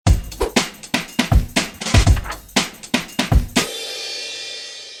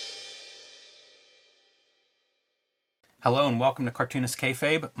Hello and welcome to Cartoonist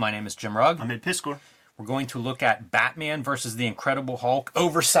Kayfabe. My name is Jim Rugg. I'm Ed Piskor. We're going to look at Batman versus the Incredible Hulk,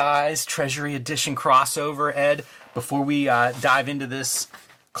 oversized Treasury Edition crossover, Ed. Before we dive into this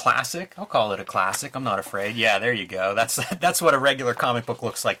classic, I'll call it a classic, I'm not afraid. Yeah, there you go. That's what a regular comic book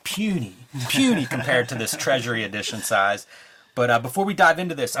looks like. Puny compared to this Treasury Edition size. But before we dive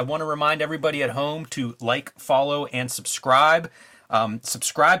into this, I want to remind everybody at home to like, follow, and subscribe.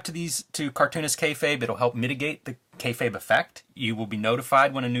 Subscribe to Cartoonist Kayfabe. It'll help mitigate the kayfabe effect. You will be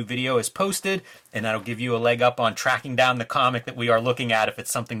notified when a new video is posted, and that'll give you a leg up on tracking down the comic that we are looking at if it's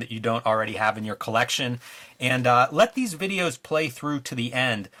something that you don't already have in your collection. And let these videos play through to the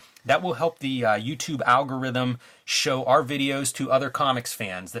end. That will help the YouTube algorithm show our videos to other comics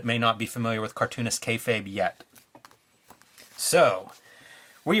fans that may not be familiar with Cartoonist Kayfabe yet. So,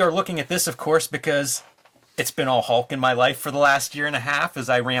 we are looking at this, of course, because it's been all Hulk in my life for the last year and a half as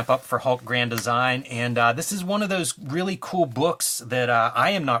I ramp up for Hulk Grand Design, and this is one of those really cool books that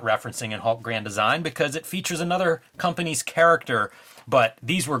I am not referencing in Hulk Grand Design because it features another company's character, but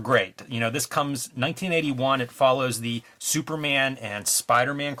these were great. You know, this comes 1981. It follows the Superman and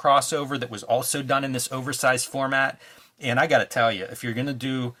Spider-Man crossover that was also done in this oversized format, and I gotta tell you, if you're gonna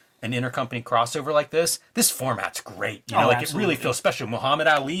do an intercompany crossover like this format's great. You know, like absolutely. It really feels special. Muhammad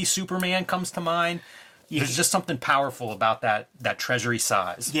Ali, Superman comes to mind. There's just something powerful about that treasury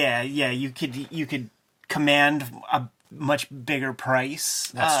size. Yeah, you could command a much bigger price.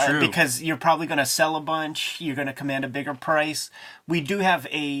 That's true. Because you're probably going to sell a bunch. You're going to command a bigger price. We do have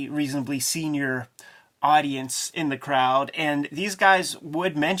a reasonably senior audience in the crowd, and these guys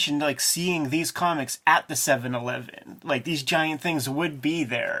would mention like seeing these comics at the 7-Eleven. Like these giant things would be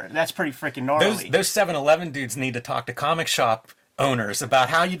there. That's pretty freaking gnarly. Those 7-Eleven dudes need to talk to comic shop owners about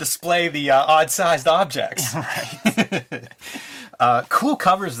how you display the odd-sized objects. Right. Cool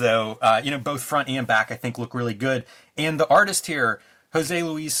covers, though. Both front and back, I think, look really good. And the artist here, Jose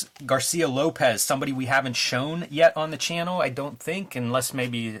Luis Garcia Lopez, somebody we haven't shown yet on the channel, I don't think, unless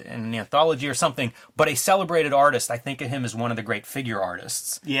maybe in an anthology or something, but a celebrated artist. I think of him as one of the great figure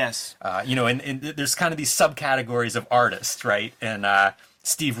artists. Yes. And there's kind of these subcategories of artists, right? And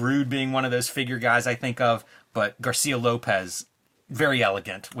Steve Rude being one of those figure guys I think of, but Garcia Lopez, very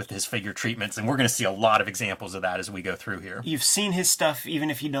elegant with his figure treatments, and we're going to see a lot of examples of that as we go through here. You've seen his stuff, even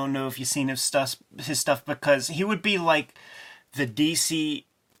if you don't know if you've seen his stuff, because he would be like the DC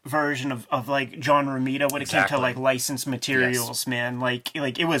version of like John Romita when it came to like licensed materials, yes. Man. Like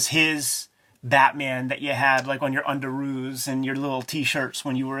it was his Batman that you had like on your underoos and your little t-shirts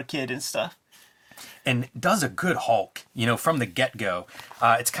when you were a kid and stuff. And does a good Hulk, from the get-go.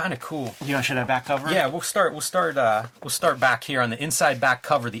 It's kind of cool. Should I back cover? Yeah, we'll start back here on the inside back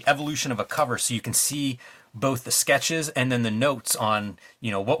cover, the evolution of a cover, so you can see both the sketches and then the notes on,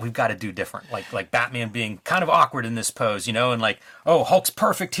 what we've got to do different. Like Batman being kind of awkward in this pose, and like, oh, Hulk's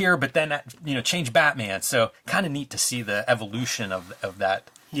perfect here, but then, change Batman. So kind of neat to see the evolution of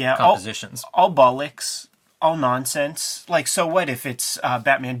that compositions. All bollocks. All nonsense. Like, so what if it's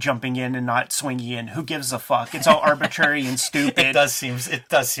Batman jumping in and not swinging in? Who gives a fuck? It's all arbitrary and stupid. It does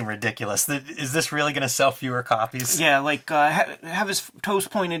seem ridiculous. Is this really going to sell fewer copies? Yeah, like have his toes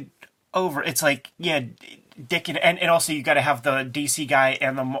pointed over. It's like, yeah, Dick and also you got to have the DC guy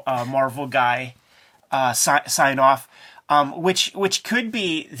and the Marvel guy sign off, which could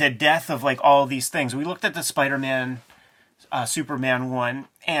be the death of like all these things. We looked at the Spider-Man, Superman one,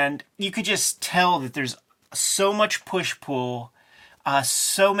 and you could just tell that there's so much push-pull,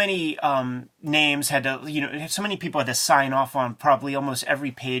 so many names had to, so many people had to sign off on probably almost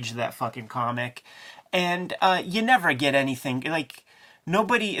every page of that fucking comic. And you never get anything. Like,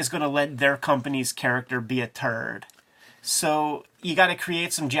 nobody is going to let their company's character be a turd. So you got to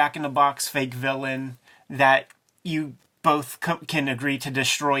create some jack-in-the-box fake villain that you both can agree to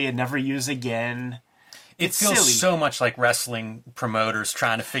destroy and never use again. It feels silly. So much like wrestling promoters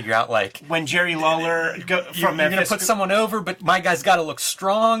trying to figure out, like, when Jerry Lawler from Memphis, you're going to put someone over, but my guy's got to look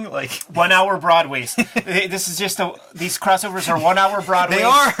strong. Like 1 hour Broadways. This is just these crossovers are 1 hour Broadways.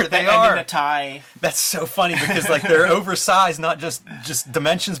 They are in a tie. That's so funny because like they're oversized, not just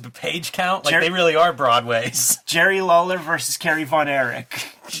dimensions, but page count. Like they really are Broadways. Jerry Lawler versus Kerry Von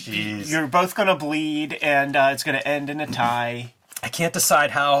Erich. Jeez. You're both going to bleed, and it's going to end in a tie. I can't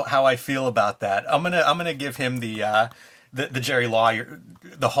decide how I feel about that. I'm gonna give him the Jerry Lawler,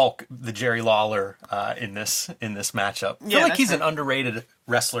 the Hulk, the Jerry Lawler in this matchup. I feel like he's an underrated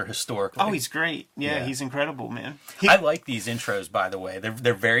wrestler historically. Oh, he's great. Yeah, he's incredible, man. I like these intros, by the way.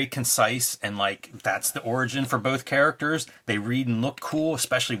 They're very concise, and like that's the origin for both characters. They read and look cool,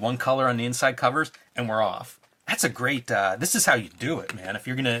 especially one color on the inside covers, and we're off. That's a great. This is how you do it, man. If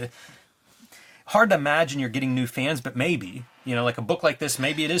you're gonna hard to imagine you're getting new fans, but maybe, you know, like a book like this,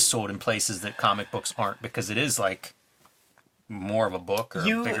 maybe it is sold in places that comic books aren't, because it is like more of a book or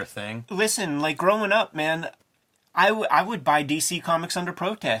a bigger thing. Listen, like growing up, man, I would buy DC comics under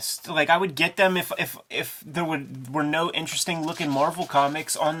protest. Like I would get them if there were no interesting looking Marvel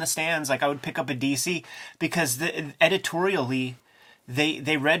comics on the stands. Like I would pick up a DC because editorially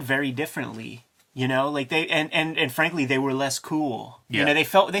they read very differently. You know, like they and frankly they were less cool. Yeah. You know,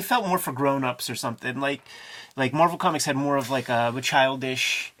 they felt more for grown-ups or something. Like Marvel Comics had more of like a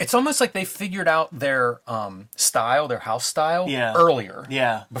childish. It's almost like they figured out their style, their house style, Yeah. earlier.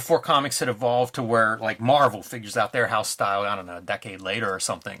 Yeah. Before comics had evolved to where like Marvel figures out their house style, I don't know, a decade later or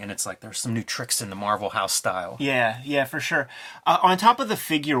something, and it's like there's some new tricks in the Marvel house style. Yeah, for sure. On top of the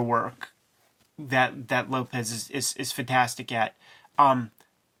figure work that Lopez is fantastic at,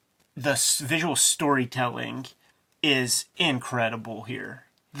 the visual storytelling is incredible here.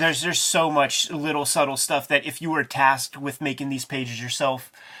 There's so much little subtle stuff that if you were tasked with making these pages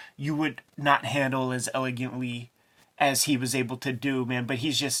yourself, you would not handle as elegantly as he was able to do, man. But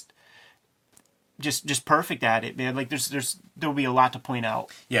he's just perfect at it, man. Like there'll be a lot to point out.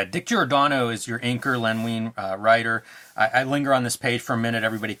 Yeah, Dick Giordano is your inker, Len Wein writer. I linger on this page for a minute.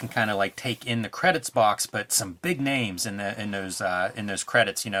 Everybody can kind of like take in the credits box, but some big names in those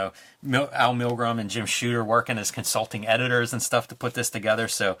credits. You know, Al Milgrom and Jim Shooter working as consulting editors and stuff to put this together.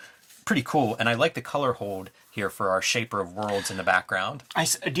 So pretty cool. And I like the color hold here for our Shaper of Worlds in the background. I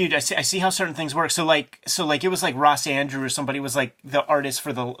see how certain things work. So like it was like Ross Andrew or somebody was like the artist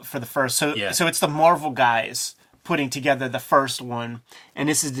for the first. So Yeah. So it's the Marvel guys putting together the first one, and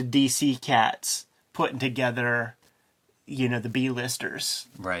this is the DC cats putting together, you know, the B-listers.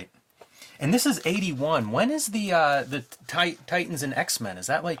 Right. And this is 81. When is the Titans and X-Men? Is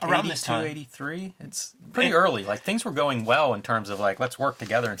that like Around 82, this time. 83? It's pretty early. Like things were going well in terms of like, let's work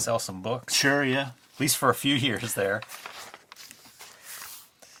together and sell some books. Sure, yeah. At least for a few years there.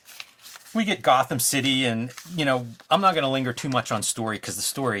 We get Gotham City, and, you know, I'm not going to linger too much on story, because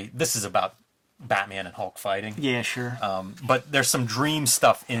this is about Batman and Hulk fighting. Yeah, sure. But there's some dream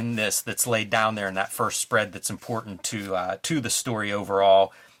stuff in this that's laid down there in that first spread that's important to the story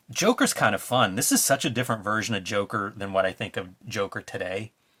overall. Joker's kind of fun. This is such a different version of Joker than what I think of Joker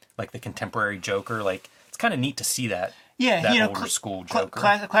today. Like the contemporary Joker. Like, it's kind of neat to see that. Yeah, that you know, older school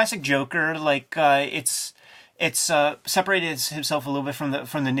Joker. Classic Joker. Like it's separated himself a little bit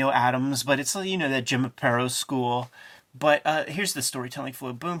from the Neil Adams, but it's, you know, that Jim Aparo school. But here's the storytelling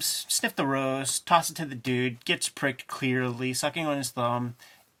flow. Boom, sniff the rose, toss it to the dude, gets pricked clearly, sucking on his thumb.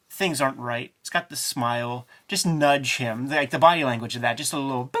 Things aren't right. He's got the smile. Just nudge him. Like the body language of that. Just a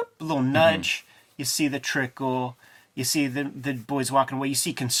little boop, a little nudge. You see the trickle. You see the boys walking away. You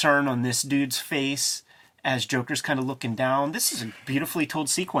see concern on this dude's face as Joker's kind of looking down. This is a beautifully told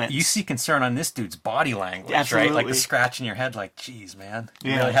sequence. You see concern on this dude's body language, Absolutely. right? Like the scratch in your head, like, geez, man.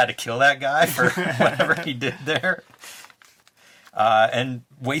 You Yeah. really had to kill that guy for whatever he did there. And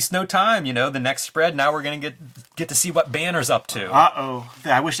waste no time, you know, the next spread, now we're going to get to see what Banner's up to. Uh-oh.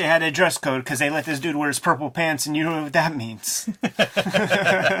 I wish they had a dress code, because they let this dude wear his purple pants, and you know what that means.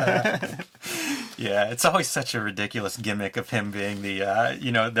 Yeah, it's always such a ridiculous gimmick of him being the,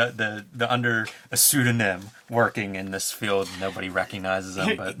 you know, the under a pseudonym working in this field. Nobody recognizes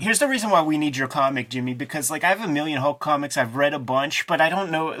him. But Here's the reason why we need your comic, Jimmy, because, like, I have a million Hulk comics. I've read a bunch, but I don't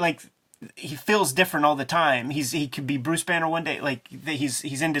know, like, he feels different all the time. He could be Bruce Banner one day, like, he's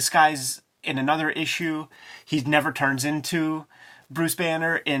in disguise in another issue. He never turns into Bruce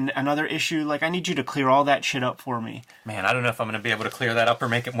Banner in another issue. Like, I need you to clear all that shit up for me. man, I don't know if I'm going to be able to clear that up or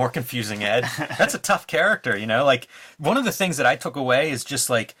make it more confusing, Ed. That's a tough character, you know? Like, one of the things that I took away is just,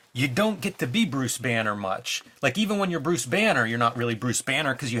 like, you don't get to be Bruce Banner much. Like, even when you're Bruce Banner, you're not really Bruce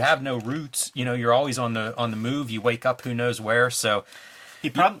Banner because you have no roots. You know, you're always on the move. You wake up who knows where, so... He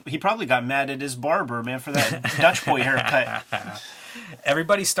probably got mad at his barber, man, for that Dutch boy haircut.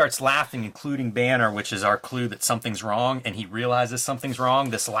 Everybody starts laughing, including Banner, which is our clue that something's wrong, and he realizes something's wrong.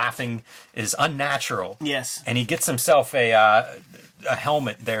 This laughing is unnatural. Yes. And he gets himself a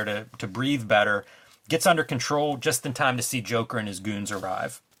helmet there to breathe better, gets under control just in time to see Joker and his goons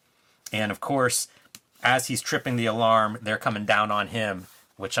arrive. And, of course, as he's tripping the alarm, they're coming down on him,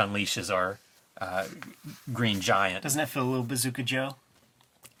 which unleashes our Green Giant. Doesn't that feel a little Bazooka Joe?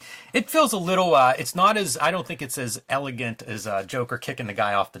 It feels a little, it's not as, I don't think it's as elegant as Joker kicking the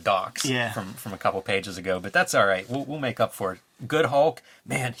guy off the docks from a couple pages ago, but that's all right. We'll make up for it. Good Hulk,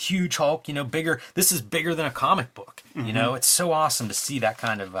 man, huge Hulk, you know, bigger. This is bigger than a comic book, you know? It's so awesome to see that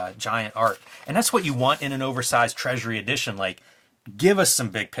kind of giant art. And that's what you want in an oversized Treasury edition. Like, give us some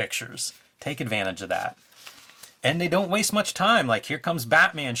big pictures. Take advantage of that. And they don't waste much time. Like, here comes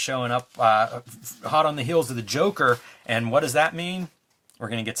Batman showing up hot on the heels of the Joker. And what does that mean? We're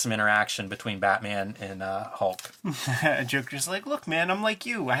going to get some interaction between Batman and Hulk. Joker's like, look, man, I'm like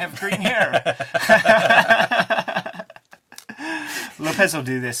you. I have green hair. Lopez will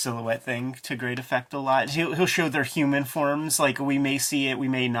do this silhouette thing to great effect a lot. He'll show their human forms. Like, we may see it, we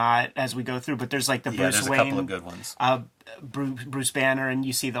may not as we go through. But there's like the Bruce there's Wayne, a couple of good ones. Bruce Banner, and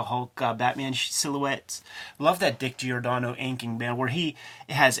you see the Hulk Batman silhouettes. Love that Dick Giordano inking, man, where he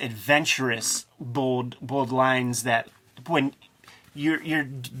has adventurous, bold lines that when you're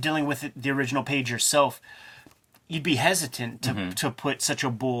dealing with the original page yourself, you'd be hesitant to put such a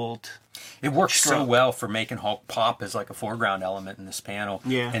bold. It works so well for making Hulk pop as like a foreground element in this panel.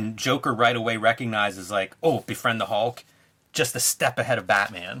 Yeah. And Joker right away recognizes like, oh, befriend the Hulk, just a step ahead of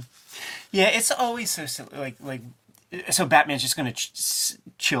Batman. Yeah, it's always so silly. So Batman's just going to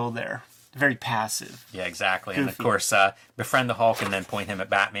chill there. Very passive. Yeah, exactly. Goofy. And of course, befriend the Hulk and then point him at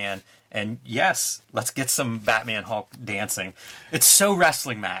Batman. And yes, let's get some Batman Hulk dancing. It's so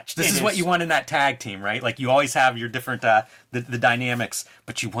wrestling match. This is what you want in that tag team, right? Like, you always have your different the dynamics,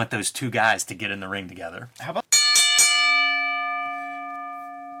 but you want those two guys to get in the ring together. How about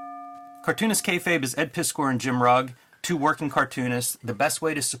Cartoonist Kayfabe is Ed Piskor and Jim Rugg, two working cartoonists. The best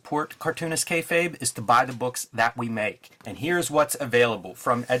way to support Cartoonist Kayfabe is to buy the books that we make. And here's what's available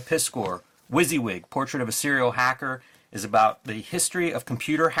from Ed Piskor. WYSIWYG, Portrait of a Serial Hacker, is about the history of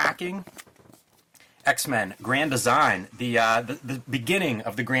computer hacking. X-Men Grand Design, the beginning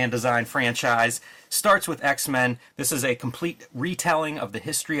of the Grand Design franchise, starts with X-Men. This is a complete retelling of the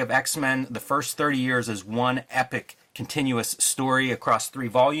history of X-Men. The first 30 years is one epic continuous story across 3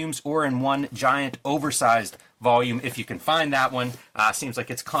 volumes, or in one giant oversized volume if you can find that one. Seems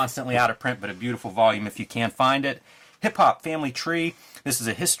like it's constantly out of print, but a beautiful volume if you can find it. Hip Hop Family Tree. This is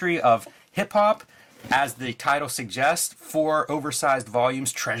a history of hip hop. As the title suggests, 4 oversized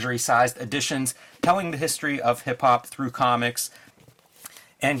volumes, treasury-sized editions, telling the history of hip-hop through comics.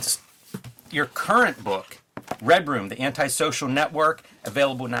 And your current book, Red Room, The Antisocial Network,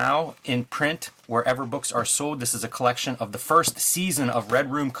 available now in print wherever books are sold. This is a collection of the first season of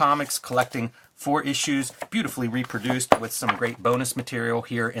Red Room comics, collecting 4 issues, beautifully reproduced with some great bonus material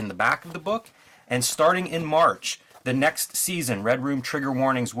here in the back of the book. And starting in March, the next season, Red Room Trigger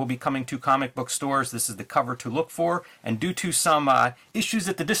Warnings will be coming to comic book stores. This is the cover to look for. And due to some issues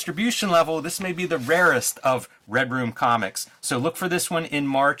at the distribution level, this may be the rarest of Red Room comics. So look for this one in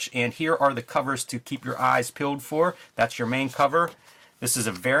March. And here are the covers to keep your eyes peeled for. That's your main cover. This is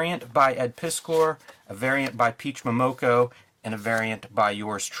a variant by Ed Piskor, a variant by Peach Momoko, and a variant by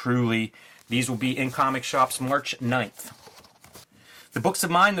yours truly. These will be in comic shops March 9th. The books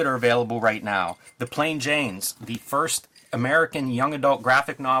of mine that are available right now: The Plain Janes, the first American young adult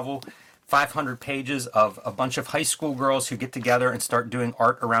graphic novel, 500 pages of a bunch of high school girls who get together and start doing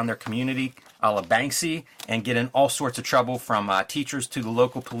art around their community, a la Banksy, and get in all sorts of trouble from teachers to the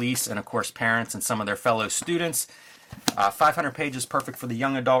local police and, of course, parents and some of their fellow students. 500 pages, perfect for the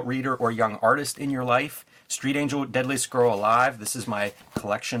young adult reader or young artist in your life. Street Angel, Deadliest Girl Alive. This is my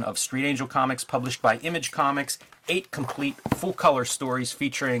collection of Street Angel comics published by Image Comics. 8 complete full-color stories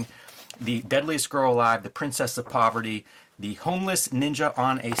featuring the Deadliest Girl Alive, the Princess of Poverty, the homeless ninja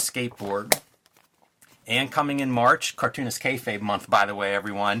on a skateboard. And coming in March, Cartoonist Kayfabe month, by the way,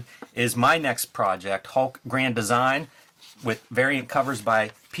 everyone, is my next project, Hulk Grand Design, with variant covers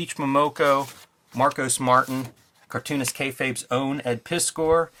by Peach Momoko, Marcos Martin, Cartoonist Kayfabe's own Ed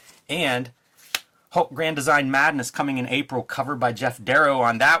Piskor, and Hulk Grand Design Madness coming in April, covered by Jeff Darrow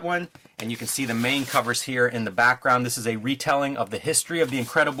on that one. And you can see the main covers here in the background. This is a retelling of the history of the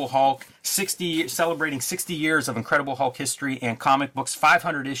Incredible Hulk, celebrating 60 years of Incredible Hulk history and comic books,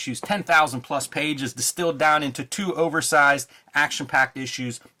 500 issues, 10,000 plus pages, distilled down into 2 oversized, action-packed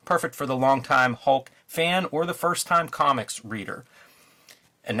issues, perfect for the longtime Hulk fan or the first-time comics reader.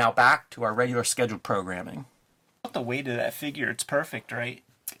 And now back to our regular scheduled programming. the weight of that figure? It's perfect, right?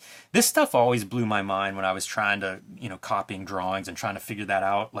 This stuff always blew my mind when I was trying to, copying drawings and trying to figure that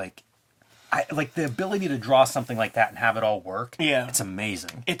out. Like the ability to draw something like that and have it all work. Yeah. It's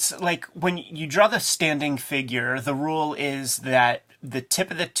amazing. It's like when you draw the standing figure, the rule is that the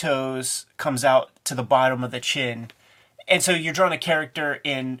tip of the toes comes out to the bottom of the chin. And so you're drawing a character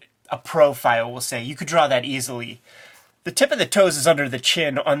in a profile, we'll say. You could draw that easily. The tip of the toes is under the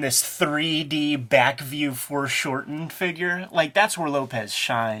chin on this 3D back view foreshortened figure. Like, that's where Lopez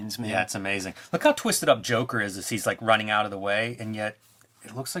shines, man. Yeah, it's amazing. Look how twisted up Joker is as he's, running out of the way, and yet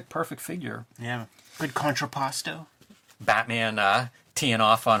it looks like perfect figure. Yeah. Good contrapposto. Batman teeing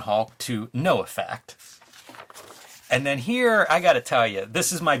off on Hulk to no effect. And then here, I gotta tell you,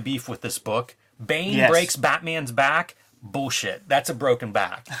 this is my beef with this book. Bane Yes. breaks Batman's back. Bullshit. That's a broken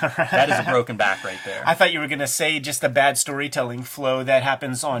back. That is a broken back right there. I thought you were going to say just the bad storytelling flow that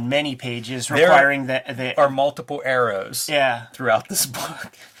happens on many pages, requiring the Are multiple arrows yeah. throughout this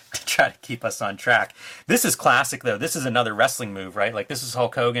book to try to keep us on track. This is classic, though. This is another wrestling move, right? Like, this is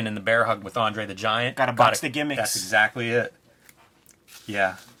Hulk Hogan in the bear hug with Andre the Giant. Gotta box the gimmicks. That's exactly it.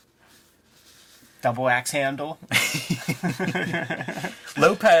 Yeah. Double axe handle.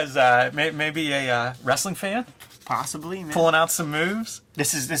 Lopez, maybe a wrestling fan, Possibly, man. pulling out some moves.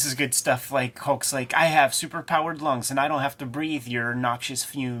 This is good stuff. Like Hulk's like, I have super powered lungs and I don't have to breathe your noxious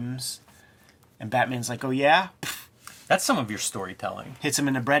fumes. And Batman's like, oh yeah? That's some of your storytelling. Hits him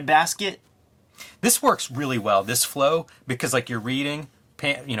in the breadbasket. This works really well, this flow, because like you're reading,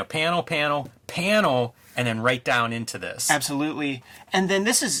 panel, and then right down into this. Absolutely. And then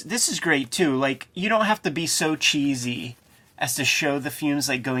this is great too. Like, you don't have to be so cheesy as to show the fumes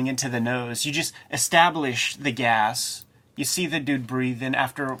like going into the nose. You just establish the gas. You see the dude breathing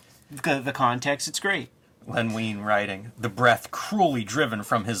after the context. It's great. Len Wein writing, the breath cruelly driven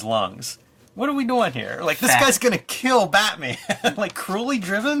from his lungs. What are we doing here? Like, this Fact. guy's gonna kill Batman. Like, cruelly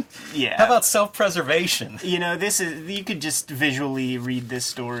driven? Yeah. How about self-preservation? You know, you could just visually read this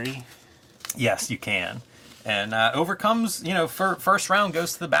story. Yes, you can. And overcomes, first round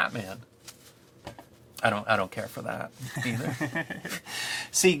goes to the Batman. I don't care for that either.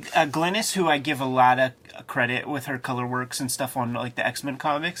 See, Glynis, who I give a lot of credit with her color works and stuff on like the X-Men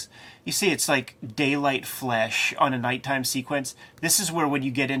comics, you see it's like daylight flesh on a nighttime sequence. This is where when you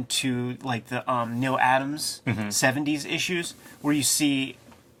get into like the Neil Adams 70s issues, where you see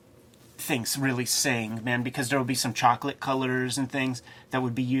things really sing, man, because there will be some chocolate colors and things that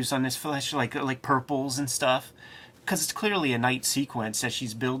would be used on this flesh, like purples and stuff, because it's clearly a night sequence that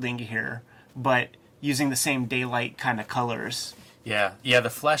she's building here, but using the same daylight kind of colors. Yeah, the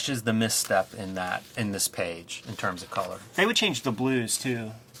flesh is the misstep in this page in terms of color. They would change the blues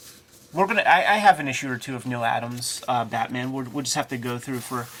too. I have an issue or two of Neil Adams Batman. We'll just have to go through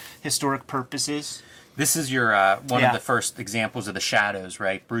for historic purposes. This is your one of the first examples of the shadows,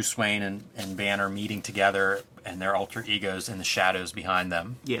 right? Bruce Wayne and Banner meeting together and their alter egos in the shadows behind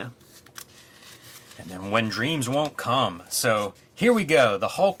them. Yeah. And then When Dreams Won't Come. So here we go, the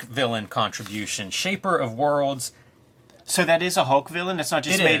Hulk villain contribution, Shaper of Worlds. So that is a Hulk villain. That's not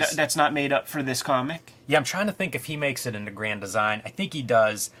just It made. is. That's not made up for this comic. Yeah, I'm trying to think if he makes it into Grand Design. I think he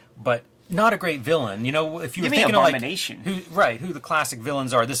does, but not a great villain. You know, if you were Give me thinking of Abomination. who the classic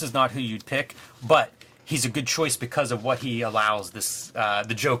villains are, this is not who you'd pick, but he's a good choice because of what he allows this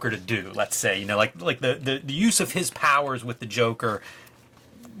the Joker to do. Let's say, like the use of his powers with the Joker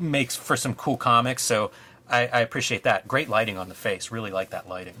makes for some cool comics. So I appreciate that. Great lighting on the face. Really like that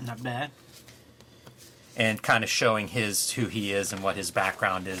lighting. Not bad. And kind of showing who he is and what his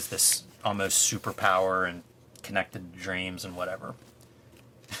background is. This almost superpower and connected dreams and whatever.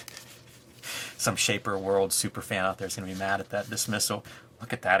 Some Shaper World super fan out there is going to be mad at that dismissal.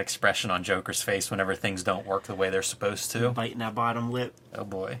 Look at that expression on Joker's face whenever things don't work the way they're supposed to. Biting that bottom lip. Oh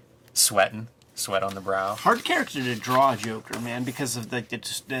boy. Sweating. Sweat on the brow. Hard character to draw Joker, man, because of the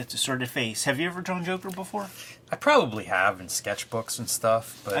distorted face. Have you ever drawn Joker before? I probably have in sketchbooks and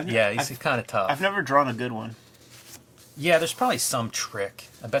stuff, but he's kind of tough. I've never drawn a good one. Yeah, there's probably some trick.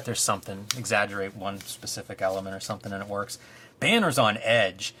 I bet there's something. Exaggerate one specific element or something and it works. Banner's on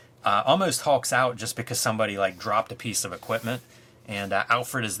edge. Almost hulks out just because somebody dropped a piece of equipment. And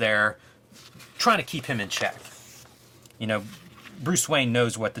Alfred is there trying to keep him in check. Bruce Wayne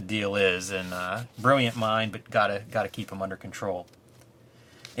knows what the deal is, and brilliant mind, but gotta keep him under control.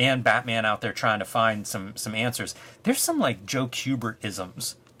 And Batman out there trying to find some answers. There's some Joe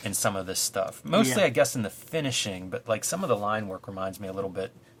Kubert-isms in some of this stuff. Mostly, Yeah. I guess, in the finishing, but some of the line work reminds me a little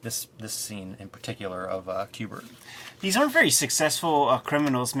bit. This scene in particular of Kubert. These aren't very successful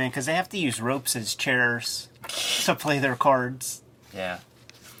criminals, man, because they have to use ropes as chairs to play their cards. Yeah.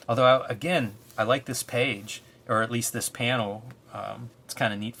 Although, again, I like this page, or at least this panel. It's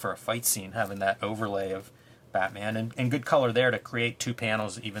kind of neat for a fight scene, having that overlay of Batman. And good color there to create two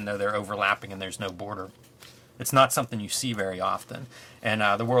panels, even though they're overlapping and there's no border. It's not something you see very often. And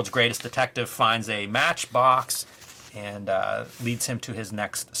the world's greatest detective finds a matchbox and leads him to his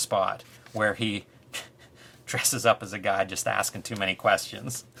next spot, where he dresses up as a guy just asking too many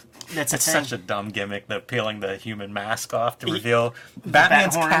questions. That's It's a thing. such a dumb gimmick, peeling the human mask off to reveal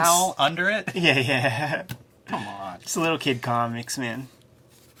Batman's bat horns. cowl under it. Yeah. Come on. It's little kid comics, man.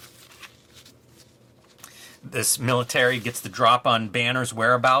 This military gets the drop on Banner's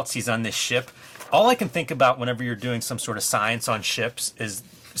whereabouts. He's on this ship. All I can think about whenever you're doing some sort of science on ships is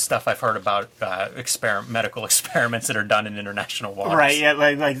stuff I've heard about medical experiments that are done in international waters. Right, yeah,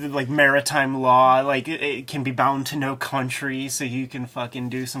 like maritime law, like it can be bound to no country, so you can fucking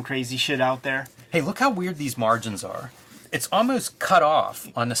do some crazy shit out there. Hey, look how weird these margins are. It's almost cut off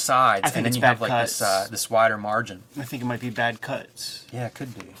on the sides, and then you have like this wider margin. I think it might be bad cuts. Yeah, it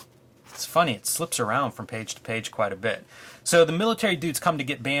could be. It's funny, it slips around from page to page quite a bit. So the military dudes come to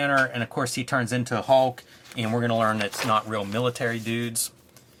get Banner, and of course he turns into Hulk, and we're going to learn that it's not real military dudes.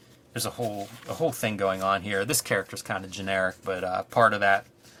 There's a whole thing going on here. This character's kind of generic, but part of that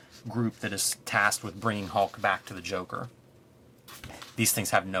group that is tasked with bringing Hulk back to the Joker. These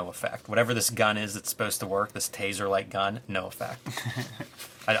things have no effect. Whatever this gun is that's supposed to work, this taser-like gun, no effect.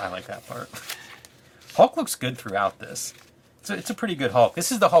 I like that part. Hulk looks good throughout this. It's a pretty good Hulk.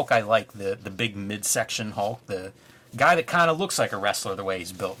 This is the Hulk I like, the big midsection Hulk, the guy that kind of looks like a wrestler the way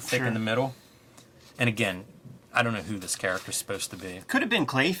he's built, thick in the middle. And again, I don't know who this character's supposed to be. Could have been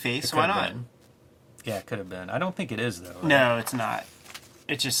Clayface, why not? Yeah, it could have been. I don't think it is, though. Right? No, it's not.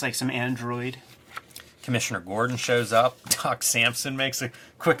 It's just like some android. Commissioner Gordon shows up. Doc Samson makes a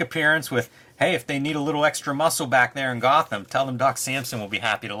quick appearance with, hey, if they need a little extra muscle back there in Gotham, tell them Doc Samson will be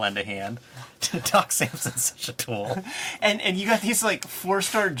happy to lend a hand. Doc Samson's such a tool. And you got these like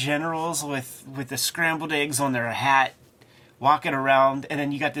 4-star generals with the scrambled eggs on their hat walking around, and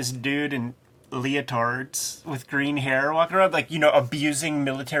then you got this dude in leotards with green hair walking around, like, abusing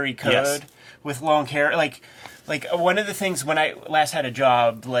military code with long hair. Like one of the things when I last had a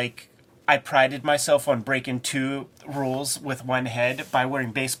job, like, I prided myself on breaking 2 rules with one head by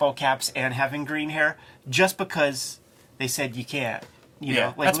wearing baseball caps and having green hair, just because they said you can't. You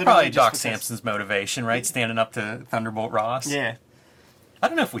know, like, that's probably Doc Samson's motivation, right? Standing up to Thunderbolt Ross. Yeah. I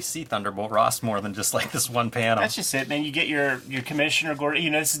don't know if we see Thunderbolt Ross more than just like this one panel. That's just it, man. You get your Commissioner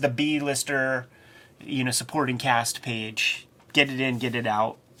Gordon. This is the B-lister, supporting cast page. Get it in, get it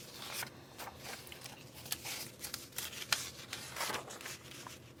out.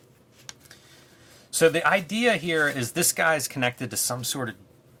 So the idea here is this guy's connected to some sort of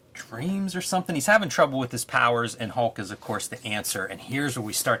dreams or something. He's having trouble with his powers, and Hulk is, of course, the answer. And here's where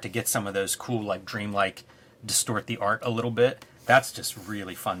we start to get some of those cool, like, dreamlike, distort the art a little bit. That's just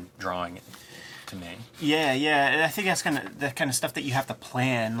really fun drawing to me. Yeah. I think that's the kind of stuff that you have to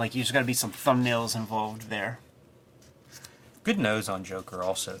plan. Like, you just got to be some thumbnails involved there. Good nose on Joker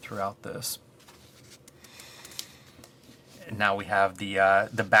also throughout this. And now we have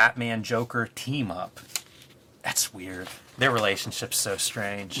the Batman Joker team up. That's weird. Their relationship's so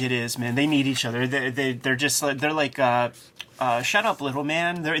strange. It is, man. They need each other. They're just like shut up, little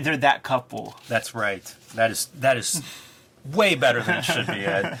man. They're that couple. That's right. That is way better than it should be,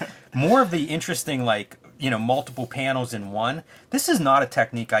 Ed. More of the interesting, like, multiple panels in one. This is not a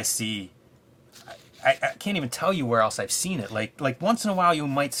technique I see. I can't even tell you where else I've seen it. Like once in a while you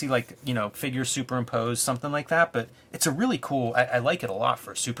might see, like, figures superimposed, something like that, but it's a really cool, I like it a lot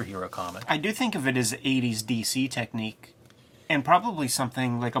for a superhero comic. I do think of it as 80s DC technique, and probably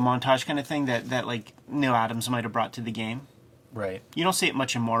something like a montage kind of thing that like Neil Adams might have brought to the game. Right. You don't see it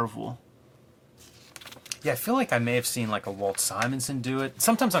much in Marvel. Yeah, I feel like I may have seen like a Walt Simonson do it.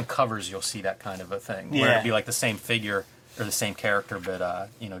 Sometimes on covers you'll see that kind of a thing, where it'll be like the same figure or the same character, but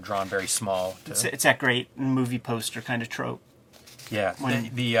drawn very small. It's that great movie poster kind of trope. Yeah,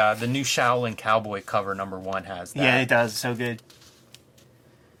 the new Shaolin Cowboy cover #1 has that. Yeah, it does. So good.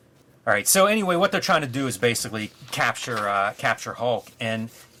 All right. So anyway, what they're trying to do is basically capture Hulk. And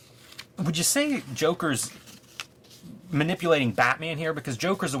would you say Joker's manipulating Batman here? Because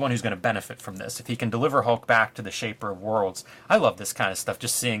Joker's the one who's going to benefit from this if he can deliver Hulk back to the Shaper of Worlds. I love this kind of stuff,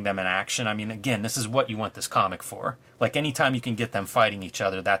 just seeing them in action. I mean, again, this is what you want this comic for. Like, anytime you can get them fighting each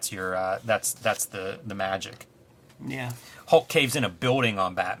other, that's your that's the magic. Yeah. Hulk caves in a building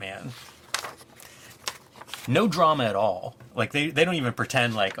on Batman. No drama at all. Like, they don't even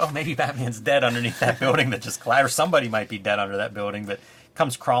pretend like, oh, maybe Batman's dead underneath that building that just collapsed. Or somebody might be dead under that building, but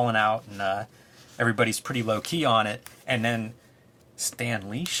comes crawling out, and everybody's pretty low-key on it. And then Stan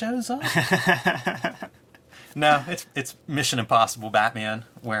Lee shows up? No, it's Mission Impossible Batman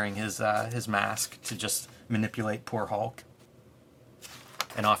wearing his mask to just manipulate poor Hulk.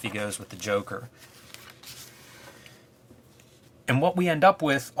 And off he goes with the Joker. And what we end up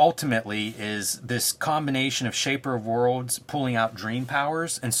with, ultimately, is this combination of Shaper of Worlds pulling out dream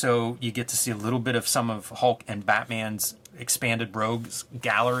powers. And so you get to see a little bit of some of Hulk and Batman's expanded rogues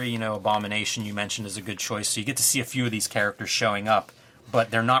gallery. Abomination you mentioned is a good choice. So you get to see a few of these characters showing up,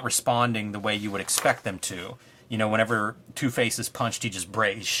 but they're not responding the way you would expect them to. Whenever Two-Face is punched,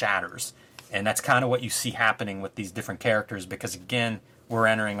 he shatters. And that's kind of what you see happening with these different characters because, again, we're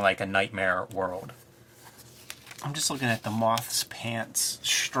entering like a nightmare world. I'm just looking at the Moth's pants.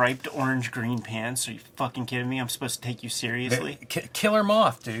 Striped orange-green pants. Are you fucking kidding me? I'm supposed to take you seriously? Killer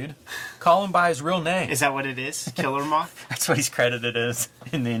Moth, dude. Call him by his real name. Is that what it is? Killer Moth? That's what he's credited as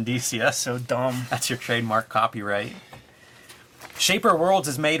in the Indicia. So dumb. That's your trademark copyright. Shaper Worlds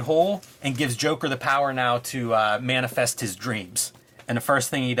is made whole and gives Joker the power now to manifest his dreams. And the first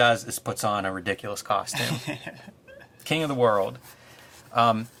thing he does is puts on a ridiculous costume. King of the world.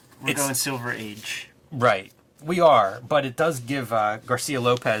 We're going Silver Age. Right. We are, but it does give Garcia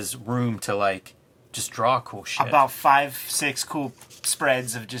Lopez room to, like, just draw cool shit. About 5-6 cool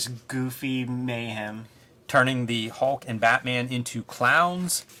spreads of just goofy mayhem. Turning the Hulk and Batman into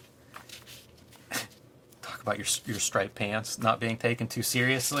clowns. Talk about your striped pants not being taken too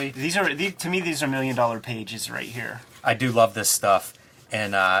seriously. To me, these are $1 million pages right here. I do love this stuff,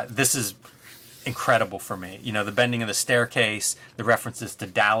 and this is incredible for me. You know, the bending of the staircase, the references to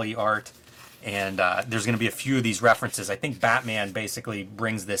Dali art. And there's going to be a few of these references. I think Batman basically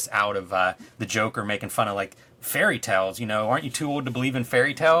brings this out of the Joker making fun of, like, fairy tales. You know, aren't you too old to believe in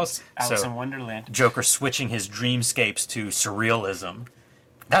fairy tales? Alice in Wonderland. Joker switching his dreamscapes to surrealism.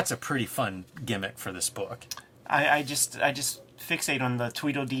 That's a pretty fun gimmick for this book. I just fixate on the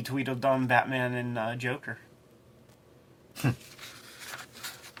Tweedledee Tweedledum Batman and Joker.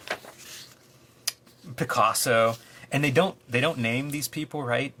 Picasso. And they don't name these people,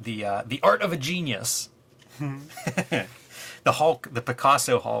 right? The art of a genius. The Hulk, the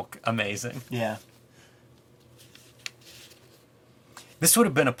Picasso Hulk, amazing. Yeah. This would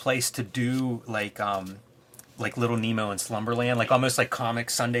have been a place to do like Little Nemo and Slumberland, like almost like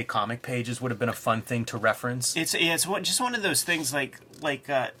Sunday comic pages would have been a fun thing to reference. It's just one of those things like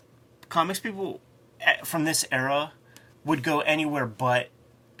comics people from this era would go anywhere but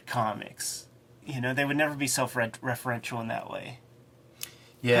comics. You know, they would never be self-referential in that way.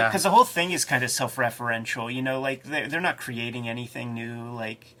 Yeah. Because the whole thing is kind of self-referential, you know, like they're not creating anything new,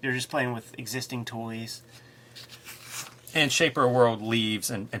 like they're just playing with existing toys. And Shaper World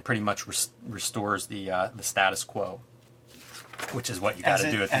leaves and pretty much restores the status quo, which is what you got to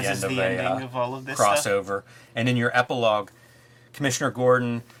do at the end of a all of this crossover. Stuff. And in your epilogue, Commissioner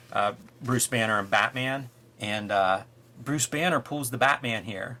Gordon, Bruce Banner, and Batman, and Bruce Banner pulls the Batman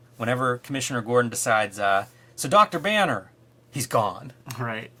here. Whenever Commissioner Gordon decides, so Dr. Banner, he's gone.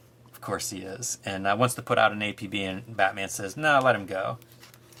 Right. Of course he is. And wants to put out an APB, and Batman says, no, let him go.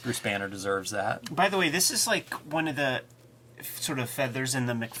 Bruce Banner deserves that. By the way, this is like one of the sort of feathers in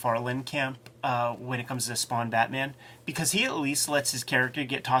the McFarlane camp when it comes to Spawn Batman, because he at least lets his character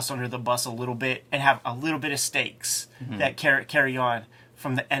get tossed under the bus a little bit and have a little bit of stakes that carry on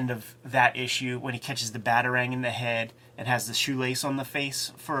from the end of that issue when he catches the Batarang in the head and has the shoelace on the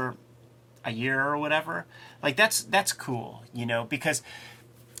face for a year or whatever. Like, that's cool, you know, because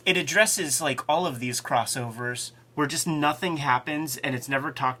it addresses, like, all of these crossovers where just nothing happens and it's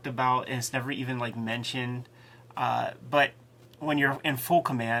never talked about and it's never even, like, mentioned. But when you're in full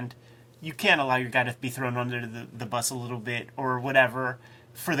command, you can't allow your guy to be thrown under the bus a little bit or whatever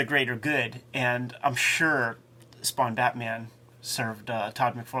for the greater good. And I'm sure Spawn Batman served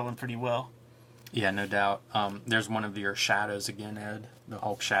Todd McFarlane pretty well. Yeah, no doubt. There's one of your shadows again, Ed. The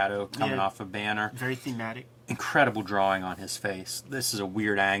Hulk shadow coming off of Banner. Very thematic. Incredible drawing on his face. This is a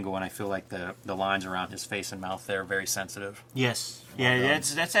weird angle, and I feel like the lines around his face and mouth there are very sensitive. Yes. Well yeah, done.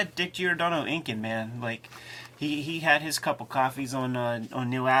 that's that Dick Giordano inking, man. Like, he had his cup of coffees on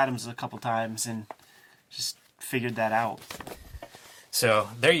Neil Adams a couple times and just figured that out. So,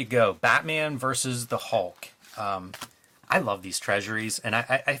 there you go. Batman versus the Hulk. I love these treasuries, and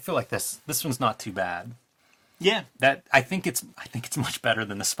I feel like this one's not too bad. Yeah. I think it's much better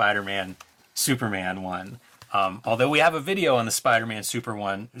than the Spider-Man Superman one. Although we have a video on the Spider-Man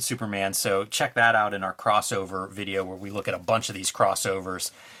Superman, so check that out in our crossover video where we look at a bunch of these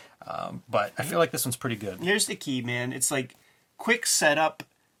crossovers. But I feel like this one's pretty good. Here's the key, man. It's like quick setup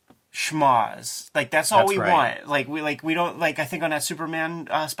schmoz. Like, that's all That's we right. want. We don't, like, I think on that Superman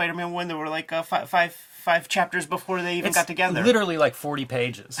Spider-Man one there were like five chapters before they even got together. Literally like 40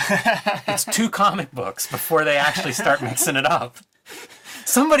 pages. It's 2 comic books before they actually start mixing it up.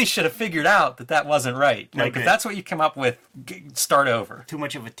 Somebody should have figured out that wasn't right. Like, if that's what you come up with, start over. Too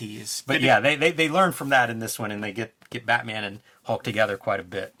much of a tease. But yeah, they learn from that in this one, and they get Batman and Hulk together quite a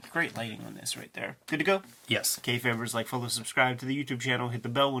bit. Great lighting on this right there. Good to go? Yes. Kayfabers, like, follow, subscribe to the YouTube channel, hit the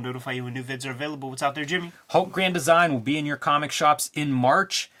bell, we'll notify you when new vids are available. What's out there, Jimmy? Hulk Grand Design will be in your comic shops in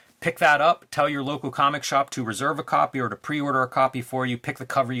March. Pick that up. Tell your local comic shop to reserve a copy or to pre-order a copy for you. Pick the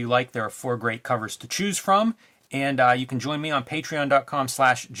cover you like. There are 4 great covers to choose from. And you can join me on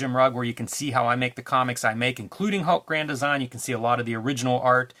patreon.com/JimRugg, where you can see how I make the comics I make, including Hulk Grand Design. You can see a lot of the original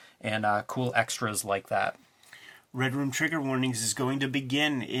art and cool extras like that. Red Room Trigger Warnings is going to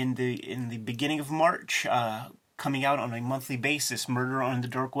begin in the beginning of March, coming out on a monthly basis. Murder on the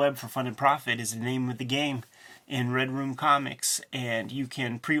Dark Web for Fun and Profit is the name of the game in Red Room Comics, and you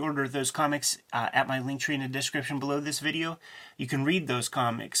can pre-order those comics at my link tree in the description below this video. You can read those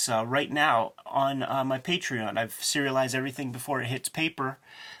comics right now on my Patreon. I've serialized everything before it hits paper.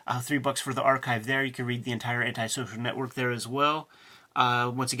 $3 for the archive there. You can read the entire Antisocial Network there as well.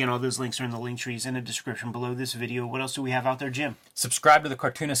 Once again, all those links are in the link trees in the description below this video. What else do we have out there, Jim? Subscribe to the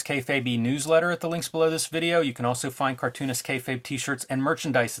Cartoonist Kayfabe newsletter at the links below this video. You can also find Cartoonist Kayfabe t-shirts and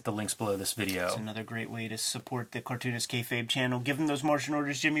merchandise at the links below this video. It's another great way to support the Cartoonist Kayfabe channel. Give them those marching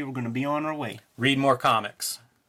orders, Jimmy. We're going to be on our way. Read more comics.